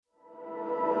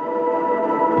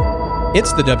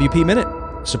It's the WP Minute.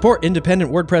 Support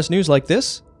independent WordPress news like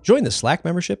this, join the Slack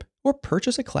membership, or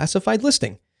purchase a classified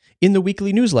listing in the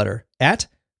weekly newsletter at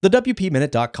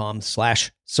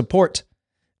thewpminute.com/support.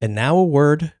 And now a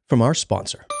word from our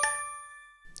sponsor.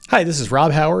 Hi, this is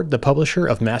Rob Howard, the publisher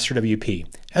of Master WP.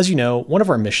 As you know, one of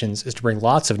our missions is to bring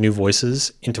lots of new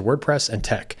voices into WordPress and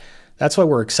tech. That's why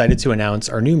we're excited to announce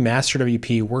our new Master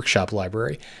WP workshop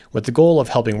library with the goal of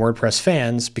helping WordPress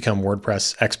fans become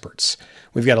WordPress experts.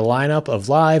 We've got a lineup of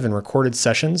live and recorded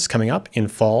sessions coming up in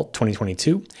fall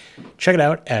 2022. Check it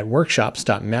out at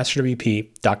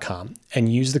workshops.masterwp.com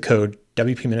and use the code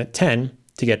WPMinute10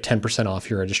 to get 10% off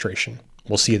your registration.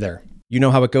 We'll see you there. You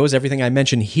know how it goes. Everything I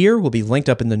mention here will be linked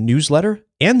up in the newsletter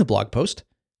and the blog post.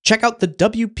 Check out the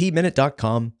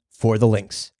WPMinute.com for the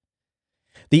links.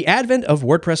 The advent of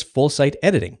WordPress full site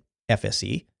editing,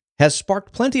 FSE, has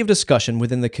sparked plenty of discussion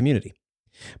within the community.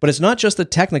 But it's not just the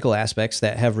technical aspects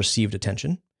that have received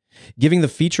attention. Giving the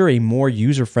feature a more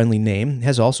user-friendly name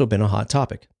has also been a hot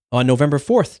topic. On November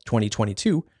 4th,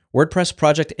 2022, WordPress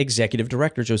Project Executive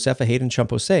Director Josefa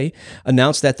Haydn-Chomphosé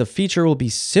announced that the feature will be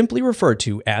simply referred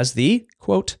to as the,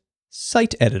 quote,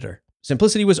 site editor.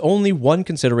 Simplicity was only one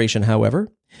consideration, however.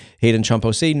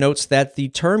 Haydn-Chomphosé notes that the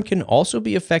term can also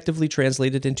be effectively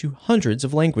translated into hundreds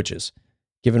of languages.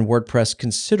 Given WordPress'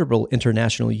 considerable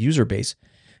international user base,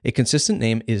 a consistent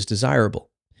name is desirable.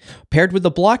 Paired with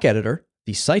the block editor,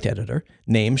 the site editor,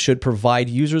 name should provide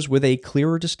users with a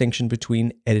clearer distinction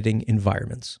between editing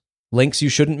environments. Links you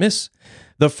shouldn't miss.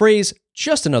 The phrase,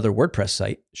 just another WordPress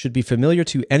site, should be familiar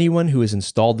to anyone who has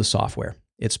installed the software.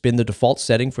 It's been the default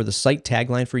setting for the site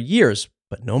tagline for years,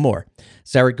 but no more.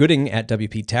 Sarah Gooding at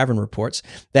WP Tavern reports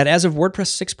that as of WordPress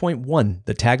 6.1,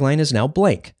 the tagline is now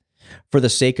blank. For the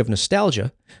sake of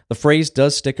nostalgia, the phrase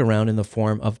does stick around in the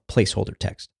form of placeholder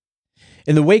text.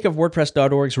 In the wake of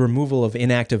WordPress.org's removal of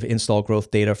inactive install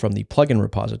growth data from the plugin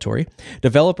repository,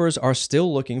 developers are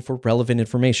still looking for relevant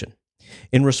information.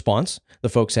 In response, the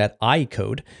folks at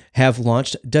iCode have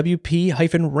launched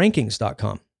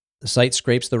wp-rankings.com. The site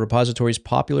scrapes the repository's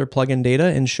popular plugin data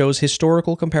and shows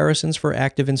historical comparisons for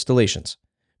active installations.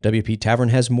 WP Tavern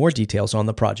has more details on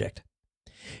the project.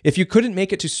 If you couldn't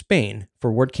make it to Spain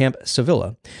for WordCamp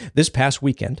Sevilla this past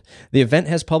weekend, the event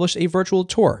has published a virtual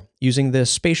tour using the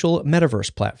Spatial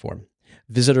Metaverse platform.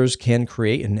 Visitors can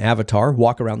create an avatar,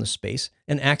 walk around the space,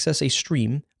 and access a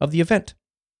stream of the event.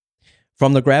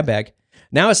 From the grab bag,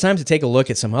 now it's time to take a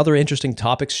look at some other interesting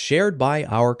topics shared by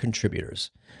our contributors.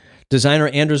 Designer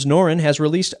Anders Noren has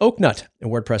released Oaknut, a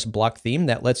WordPress block theme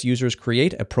that lets users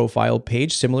create a profile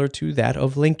page similar to that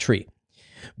of Linktree.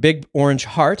 Big Orange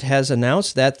Heart has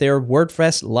announced that their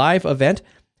WordPress Live event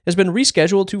has been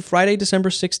rescheduled to Friday, December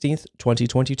 16th,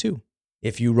 2022.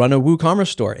 If you run a WooCommerce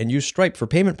store and use Stripe for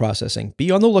payment processing,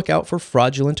 be on the lookout for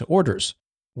fraudulent orders.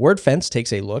 WordFence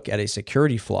takes a look at a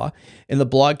security flaw in the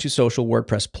Blog to Social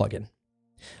WordPress plugin.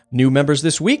 New members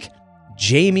this week,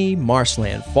 Jamie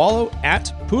Marsland. Follow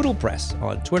at PoodlePress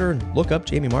on Twitter and look up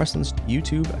Jamie Marsland's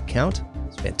YouTube account.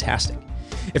 It's fantastic.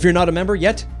 If you're not a member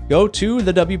yet, go to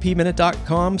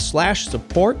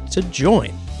thewpminute.com/support to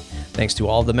join. Thanks to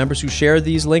all of the members who shared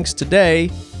these links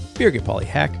today: Birgit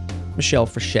Polyhack, Michelle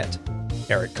Frechette,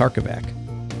 Eric Karkovac.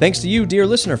 Thanks to you, dear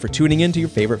listener, for tuning in to your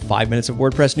favorite 5 minutes of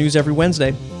WordPress news every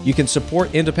Wednesday. You can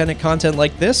support independent content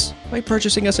like this by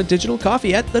purchasing us a digital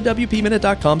coffee at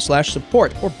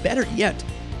thewpminute.com/support, or better yet,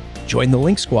 join the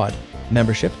Link Squad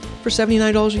membership for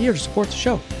 $79 a year to support the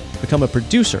show. Become a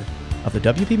producer of the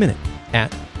WP Minute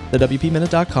at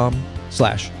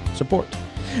thewpminute.com/support.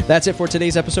 That's it for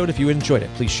today's episode. If you enjoyed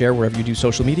it, please share wherever you do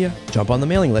social media. Jump on the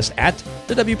mailing list at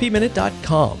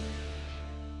thewpminute.com.